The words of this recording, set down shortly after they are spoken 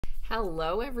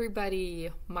Hello,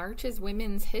 everybody. March is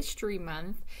Women's History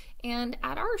Month, and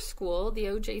at our school, the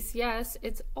OJCS,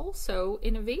 it's also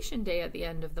Innovation Day at the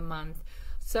end of the month.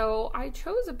 So I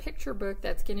chose a picture book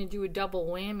that's going to do a double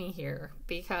whammy here,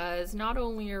 because not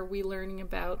only are we learning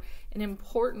about an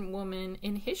important woman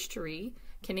in history,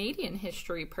 Canadian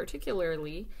history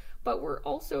particularly, but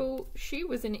she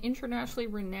was an internationally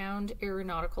renowned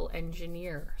aeronautical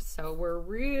engineer. So we're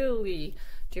really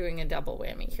doing a double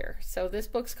whammy here. So this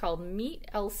book's called Meet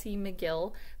Elsie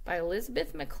MacGill by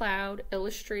Elizabeth Macleod,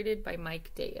 illustrated by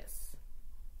Mike Deas.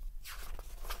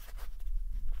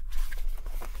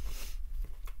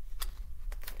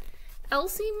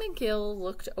 Elsie MacGill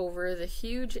looked over the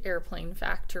huge airplane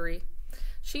factory.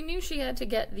 She knew she had to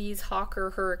get these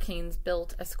Hawker Hurricanes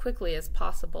built as quickly as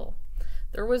possible.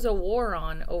 There was a war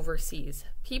on overseas.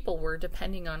 People were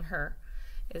depending on her.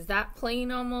 Is that plane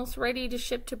almost ready to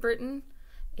ship to Britain?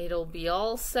 It'll be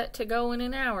all set to go in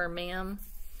an hour, ma'am.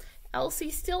 Elsie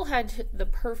still had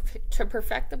to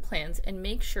perfect the plans and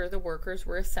make sure the workers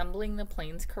were assembling the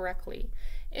planes correctly.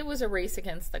 It was a race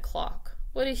against the clock.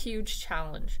 What a huge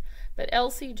challenge. But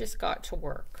Elsie just got to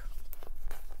work.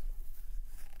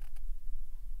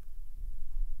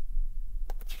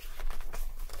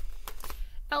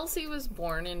 Elsie was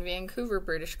born in Vancouver,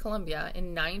 British Columbia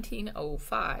in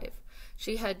 1905.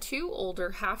 She had two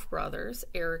older half-brothers,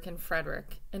 Eric and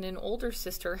Frederick, and an older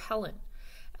sister, Helen.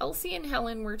 Elsie and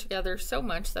Helen were together so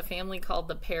much the family called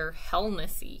the pair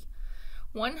Hellnessy.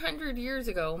 100 years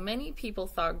ago, many people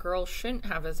thought girls shouldn't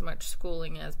have as much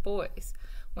schooling as boys.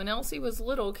 When Elsie was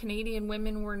little, Canadian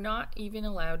women were not even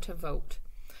allowed to vote.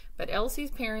 But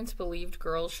Elsie's parents believed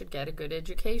girls should get a good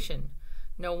education.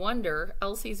 No wonder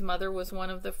Elsie's mother was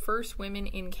one of the first women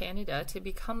in Canada to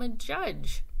become a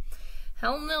judge.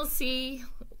 Elsie,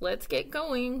 let's get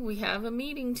going. We have a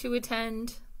meeting to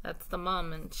attend. That's the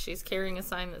mom, and she's carrying a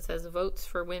sign that says Votes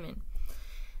for Women.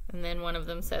 And then one of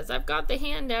them says, I've got the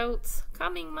handouts.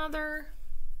 Coming, mother.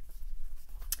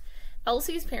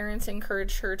 Elsie's parents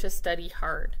encouraged her to study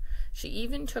hard. She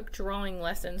even took drawing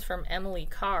lessons from Emily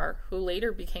Carr, who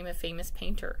later became a famous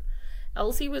painter.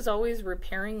 Elsie was always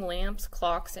repairing lamps,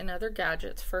 clocks, and other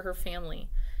gadgets for her family.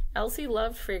 Elsie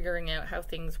loved figuring out how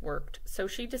things worked, so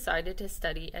she decided to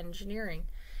study engineering.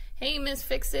 Hey, Miss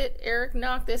Fix-It, Eric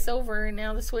knocked this over and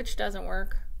now the switch doesn't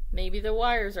work. Maybe the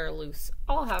wires are loose.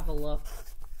 I'll have a look.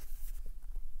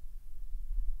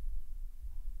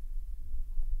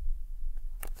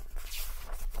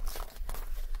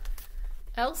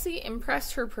 Elsie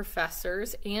impressed her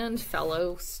professors and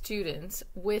fellow students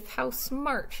with how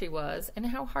smart she was and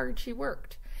how hard she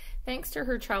worked. Thanks to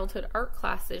her childhood art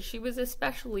classes, she was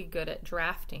especially good at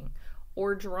drafting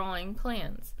or drawing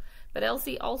plans. But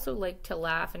Elsie also liked to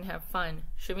laugh and have fun.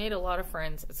 She made a lot of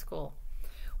friends at school.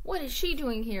 What is she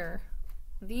doing here?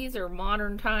 These are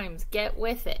modern times. Get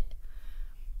with it.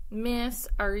 Miss,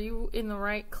 are you in the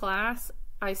right class?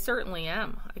 I certainly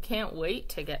am. I can't wait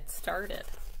to get started.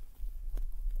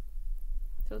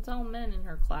 So it's all men in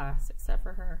her class, except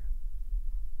for her.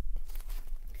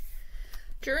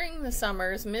 During the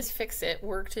summers, Miss Fix-It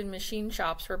worked in machine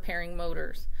shops repairing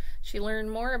motors. She learned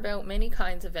more about many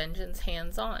kinds of engines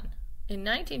hands-on. In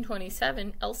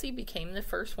 1927, Elsie became the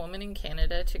first woman in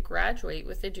Canada to graduate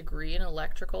with a degree in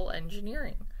electrical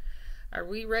engineering. Are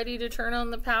we ready to turn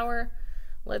on the power?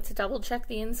 Let's double-check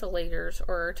the insulators,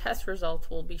 or our test results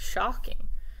will be shocking.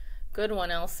 Good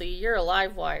one, Elsie. You're a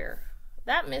live wire.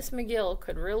 That Miss MacGill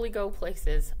could really go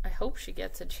places. I hope she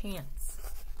gets a chance.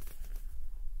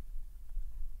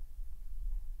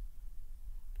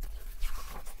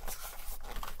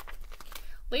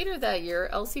 Later that year,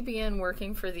 Elsie began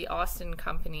working for the Austin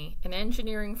Company, an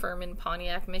engineering firm in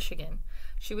Pontiac, Michigan.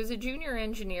 She was a junior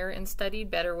engineer and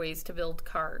studied better ways to build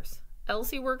cars.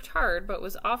 Elsie worked hard, but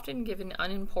was often given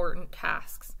unimportant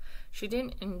tasks. She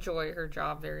didn't enjoy her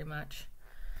job very much.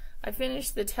 I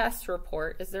finished the test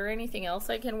report. Is there anything else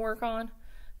I can work on?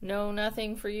 No,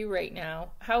 nothing for you right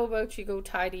now. How about you go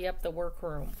tidy up the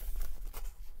workroom?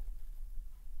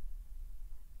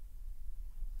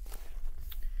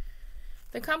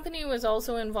 The company was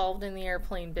also involved in the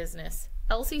airplane business.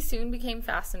 Elsie soon became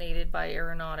fascinated by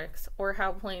aeronautics, or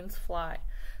how planes fly.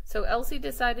 So Elsie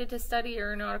decided to study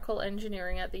aeronautical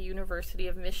engineering at the University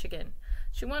of Michigan.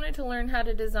 She wanted to learn how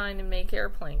to design and make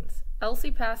airplanes.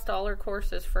 Elsie passed all her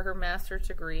courses for her master's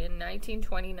degree in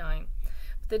 1929.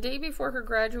 But the day before her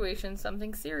graduation,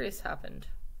 something serious happened.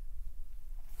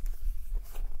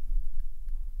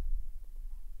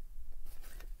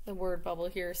 The word bubble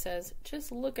here says,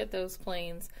 just look at those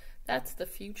planes. That's the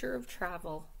future of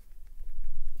travel.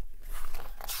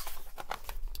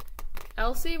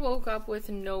 Elsie woke up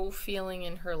with no feeling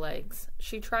in her legs.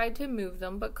 She tried to move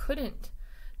them but couldn't.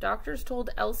 Doctors told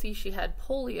Elsie she had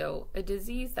polio, a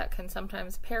disease that can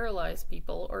sometimes paralyze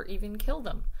people or even kill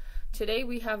them. Today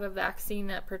we have a vaccine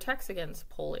that protects against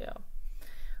polio.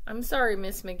 I'm sorry,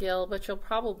 Miss MacGill, but you'll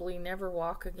probably never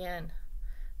walk again.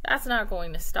 That's not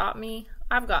going to stop me.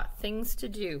 I've got things to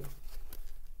do.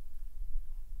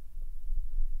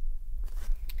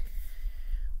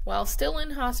 While still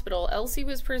in hospital, Elsie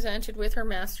was presented with her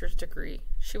master's degree.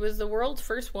 She was the world's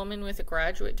first woman with a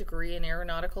graduate degree in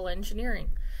aeronautical engineering.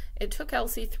 It took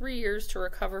Elsie 3 years to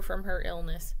recover from her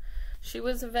illness. She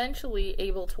was eventually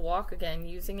able to walk again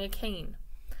using a cane.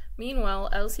 Meanwhile,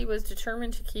 Elsie was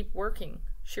determined to keep working.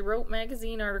 She wrote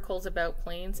magazine articles about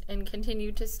planes and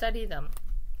continued to study them.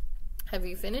 Have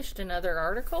you finished another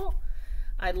article?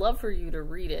 I'd love for you to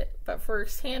read it, but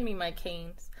first hand me my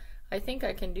canes. I think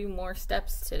I can do more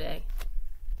steps today.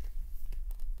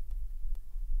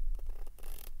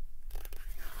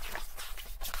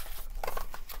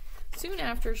 Soon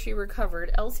after she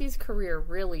recovered, Elsie's career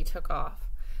really took off.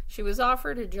 She was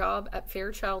offered a job at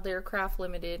Fairchild Aircraft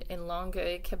Limited in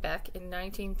Longueuil, Quebec in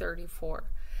 1934.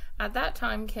 At that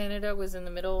time, Canada was in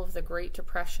the middle of the Great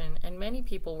Depression and many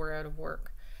people were out of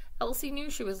work. Elsie knew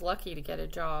she was lucky to get a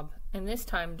job, and this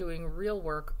time doing real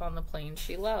work on the plane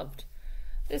she loved.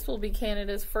 This will be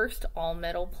Canada's first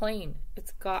all-metal plane.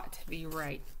 It's got to be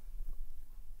right.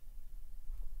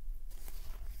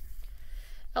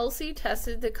 Elsie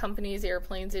tested the company's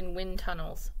airplanes in wind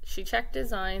tunnels. She checked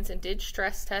designs and did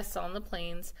stress tests on the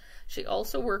planes. She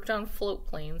also worked on float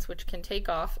planes, which can take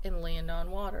off and land on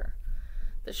water.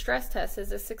 The stress test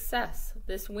is a success.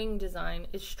 This wing design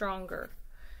is stronger.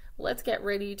 Let's get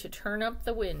ready to turn up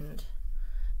the wind.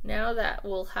 Now that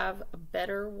we'll have a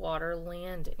better water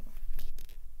landing.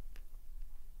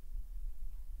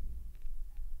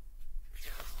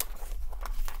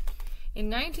 In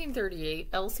 1938,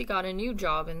 Elsie got a new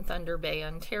job in Thunder Bay,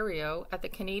 Ontario, at the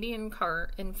Canadian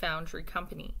Car and Foundry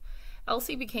Company.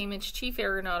 Elsie became its chief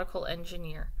aeronautical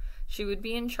engineer. She would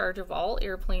be in charge of all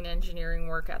airplane engineering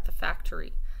work at the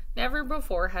factory. Never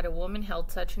before had a woman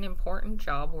held such an important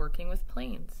job working with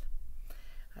planes.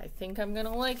 I think I'm going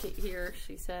to like it here,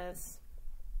 she says.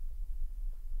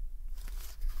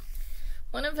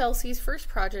 One of Elsie's first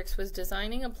projects was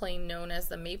designing a plane known as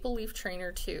the Maple Leaf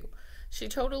Trainer II. She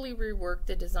totally reworked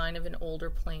the design of an older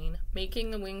plane,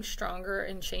 making the wings stronger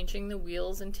and changing the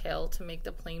wheels and tail to make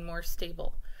the plane more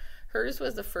stable. Hers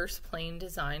was the first plane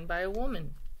designed by a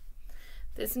woman.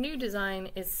 This new design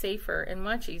is safer and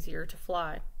much easier to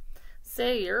fly.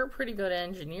 Say, you're a pretty good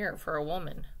engineer for a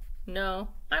woman. No,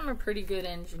 I'm a pretty good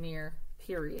engineer,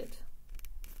 period.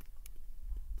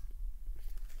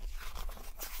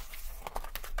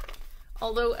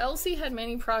 Although Elsie had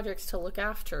many projects to look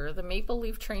after, the Maple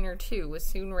Leaf Trainer II was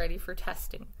soon ready for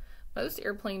testing. Most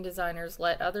airplane designers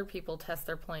let other people test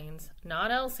their planes.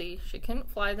 Not Elsie. She couldn't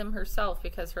fly them herself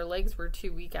because her legs were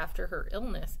too weak after her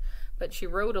illness, but she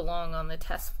rode along on the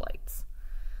test flights.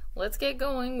 Let's get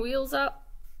going, wheels up.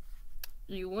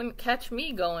 You wouldn't catch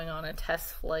me going on a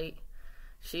test flight.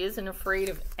 She isn't afraid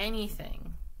of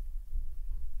anything.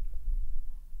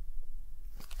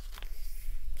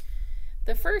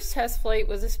 The first test flight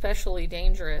was especially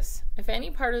dangerous. If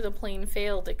any part of the plane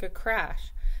failed, it could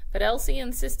crash. But Elsie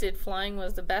insisted flying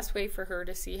was the best way for her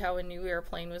to see how a new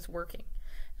airplane was working.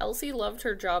 Elsie loved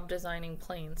her job designing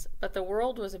planes, but the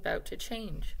world was about to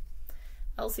change.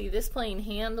 Elsie, this plane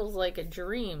handles like a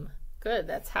dream. Good,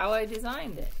 that's how I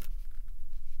designed it.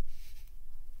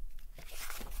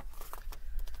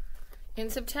 In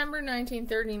September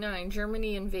 1939,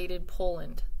 Germany invaded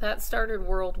Poland. That started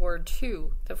World War II,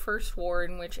 the first war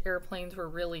in which airplanes were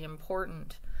really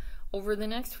important. Over the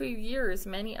next few years,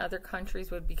 many other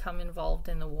countries would become involved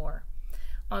in the war.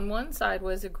 On one side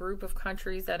was a group of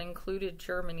countries that included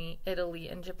Germany, Italy,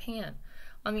 and Japan.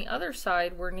 On the other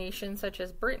side were nations such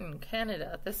as Britain,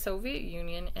 Canada, the Soviet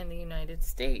Union, and the United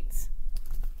States.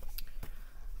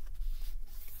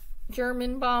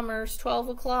 German bombers, 12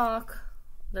 o'clock.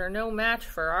 They're no match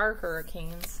for our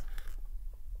hurricanes.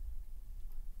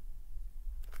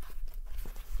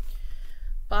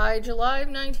 By July of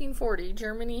 1940,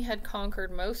 Germany had conquered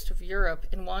most of Europe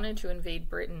and wanted to invade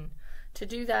Britain. To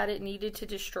do that, it needed to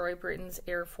destroy Britain's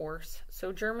air force,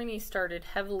 so Germany started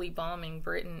heavily bombing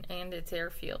Britain and its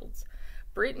airfields.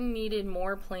 Britain needed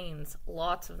more planes,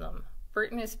 lots of them.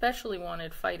 Britain especially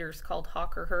wanted fighters called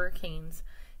Hawker Hurricanes,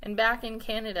 and back in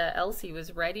Canada, Elsie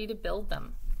was ready to build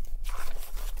them.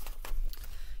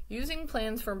 Using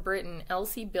plans from Britain,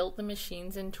 Elsie built the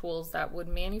machines and tools that would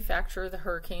manufacture the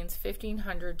Hurricane's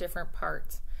 1,500 different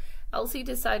parts. Elsie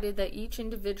decided that each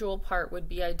individual part would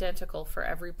be identical for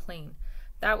every plane.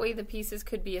 That way the pieces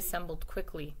could be assembled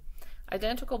quickly.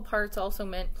 Identical parts also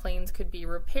meant planes could be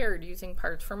repaired using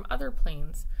parts from other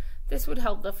planes. This would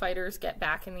help the fighters get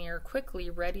back in the air quickly,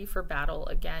 ready for battle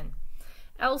again.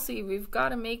 Elsie, we've got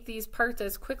to make these parts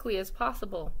as quickly as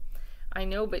possible. I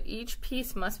know, but each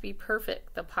piece must be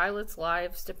perfect. The pilots'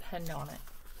 lives depend on it.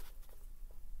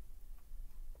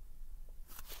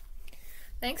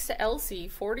 Thanks to Elsie,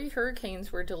 40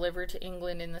 Hurricanes were delivered to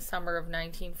England in the summer of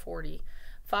 1940,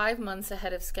 5 months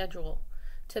ahead of schedule.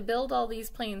 To build all these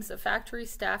planes, the factory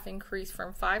staff increased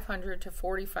from 500 to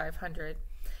 4,500.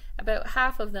 About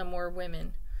half of them were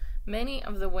women. Many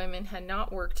of the women had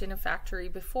not worked in a factory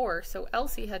before, so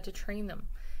Elsie had to train them.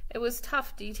 It was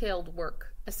tough, detailed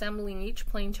work. Assembling each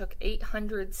plane took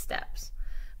 800 steps.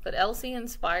 But Elsie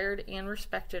inspired and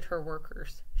respected her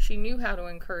workers. She knew how to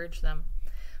encourage them.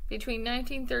 Between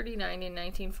 1939 and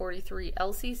 1943,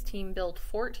 Elsie's team built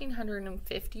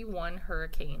 1,451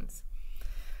 Hurricanes.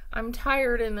 I'm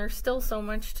tired and there's still so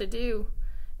much to do.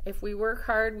 If we work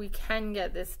hard, we can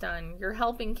get this done. You're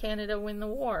helping Canada win the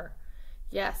war.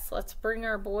 Yes, let's bring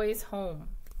our boys home.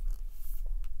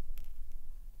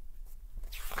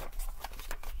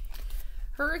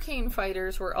 Hurricane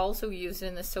fighters were also used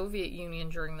in the Soviet Union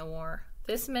during the war.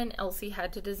 This meant Elsie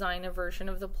had to design a version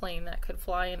of the plane that could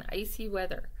fly in icy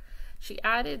weather. She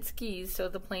added skis so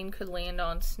the plane could land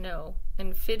on snow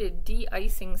and fitted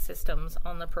de-icing systems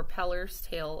on the propeller's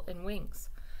tail and wings.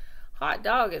 Hot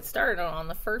dog, it started on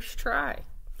the first try.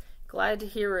 Glad to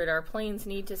hear it. Our planes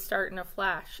need to start in a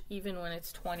flash, even when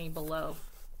it's 20 below.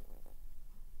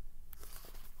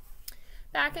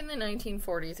 Back in the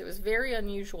 1940s, it was very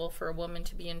unusual for a woman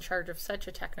to be in charge of such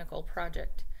a technical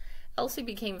project. Elsie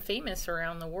became famous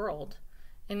around the world.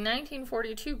 In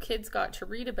 1942, kids got to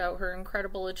read about her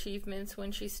incredible achievements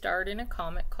when she starred in a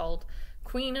comic called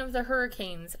Queen of the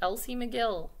Hurricanes, Elsie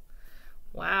MacGill.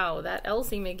 Wow, that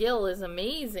Elsie MacGill is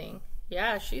amazing.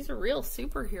 Yeah, she's a real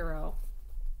superhero.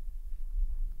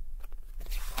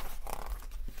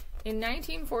 In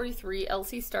 1943,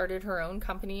 Elsie started her own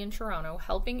company in Toronto,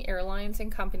 helping airlines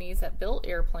and companies that built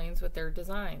airplanes with their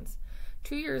designs.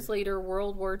 2 years later,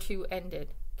 World War II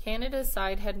ended. Canada's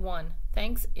side had won,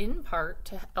 thanks in part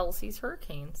to Elsie's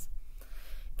Hurricanes.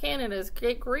 Canada's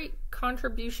great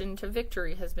contribution to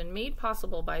victory has been made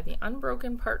possible by the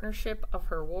unbroken partnership of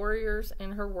her warriors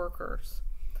and her workers.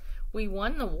 We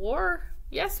won the war?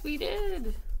 Yes, we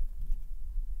did.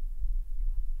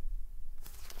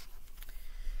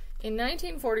 In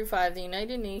 1945, the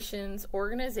United Nations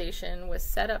organization was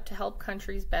set up to help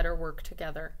countries better work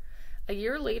together. A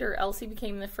year later, Elsie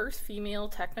became the first female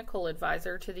technical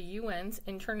advisor to the UN's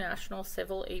International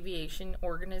Civil Aviation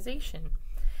Organization.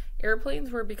 Airplanes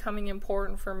were becoming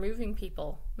important for moving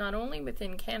people, not only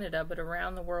within Canada but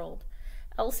around the world.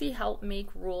 Elsie helped make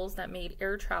rules that made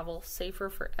air travel safer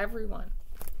for everyone.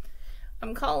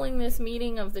 I'm calling this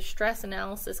meeting of the Stress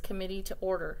Analysis Committee to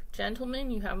order. Gentlemen,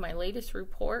 you have my latest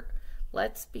report.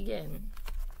 Let's begin.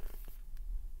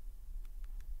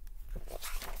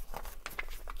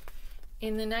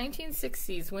 In the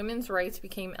 1960s, women's rights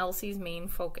became Elsie's main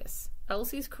focus.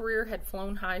 Elsie's career had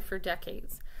flown high for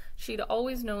decades. She'd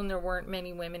always known there weren't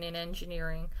many women in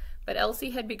engineering, but Elsie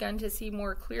had begun to see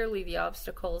more clearly the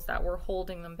obstacles that were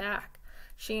holding them back.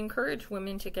 She encouraged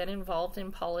women to get involved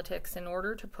in politics in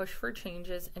order to push for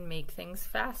changes and make things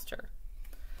faster.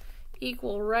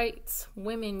 Equal rights,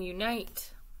 women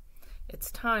unite.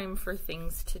 It's time for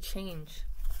things to change.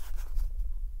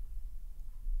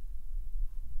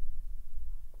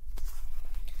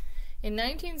 In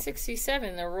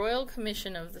 1967, the Royal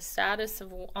Commission on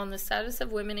the Status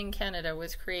of Women in Canada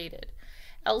was created.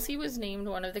 Elsie was named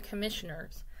one of the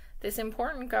commissioners. This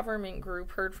important government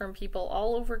group heard from people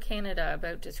all over Canada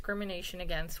about discrimination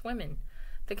against women.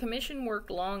 The commission worked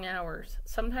long hours.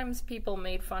 Sometimes people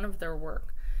made fun of their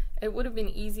work. It would have been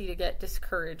easy to get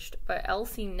discouraged, but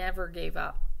Elsie never gave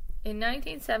up. In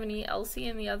 1970, Elsie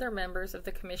and the other members of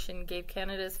the commission gave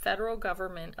Canada's federal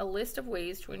government a list of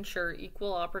ways to ensure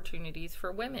equal opportunities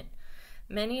for women.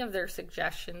 Many of their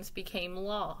suggestions became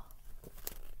law.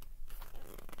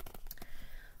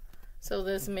 So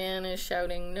this man is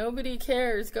shouting, "Nobody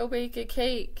cares, go bake a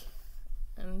cake."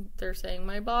 And they're saying,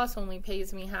 "My boss only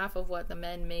pays me half of what the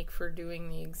men make for doing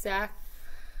the exact..."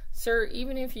 Sir,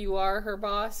 even if you are her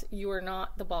boss, you are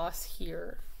not the boss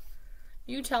here.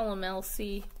 You tell him,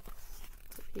 Elsie.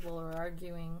 People are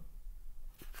arguing.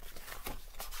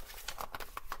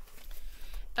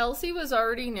 Elsie was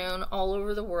already known all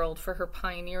over the world for her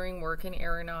pioneering work in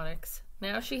aeronautics.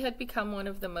 Now she had become one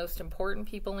of the most important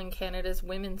people in Canada's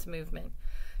women's movement.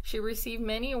 She received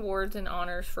many awards and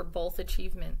honors for both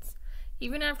achievements.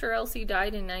 Even after Elsie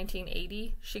died in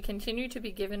 1980, she continued to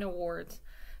be given awards.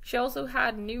 She also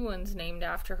had new ones named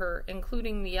after her,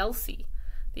 including the Elsie.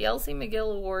 The Elsie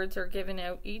MacGill Awards are given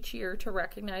out each year to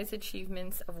recognize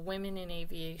achievements of women in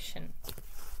aviation.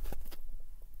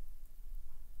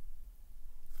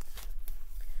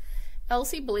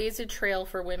 Elsie blazed a trail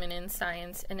for women in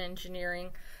science and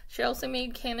engineering. She also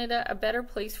made Canada a better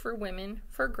place for women,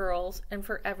 for girls, and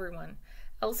for everyone.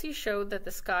 Elsie showed that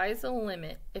the sky's the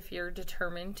limit if you're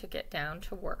determined to get down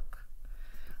to work.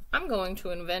 I'm going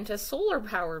to invent a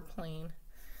solar-powered plane.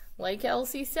 Like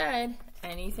Elsie said,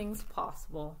 anything's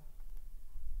possible.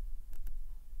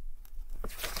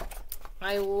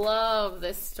 I love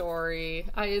this story.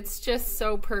 It's just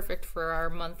so perfect for our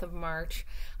month of March.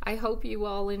 I hope you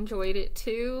all enjoyed it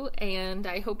too, and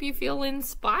I hope you feel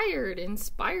inspired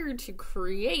to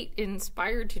create,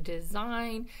 inspired to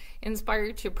design,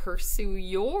 inspired to pursue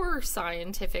your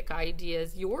scientific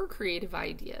ideas, your creative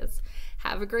ideas.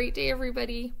 Have a great day,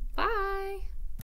 everybody. Bye.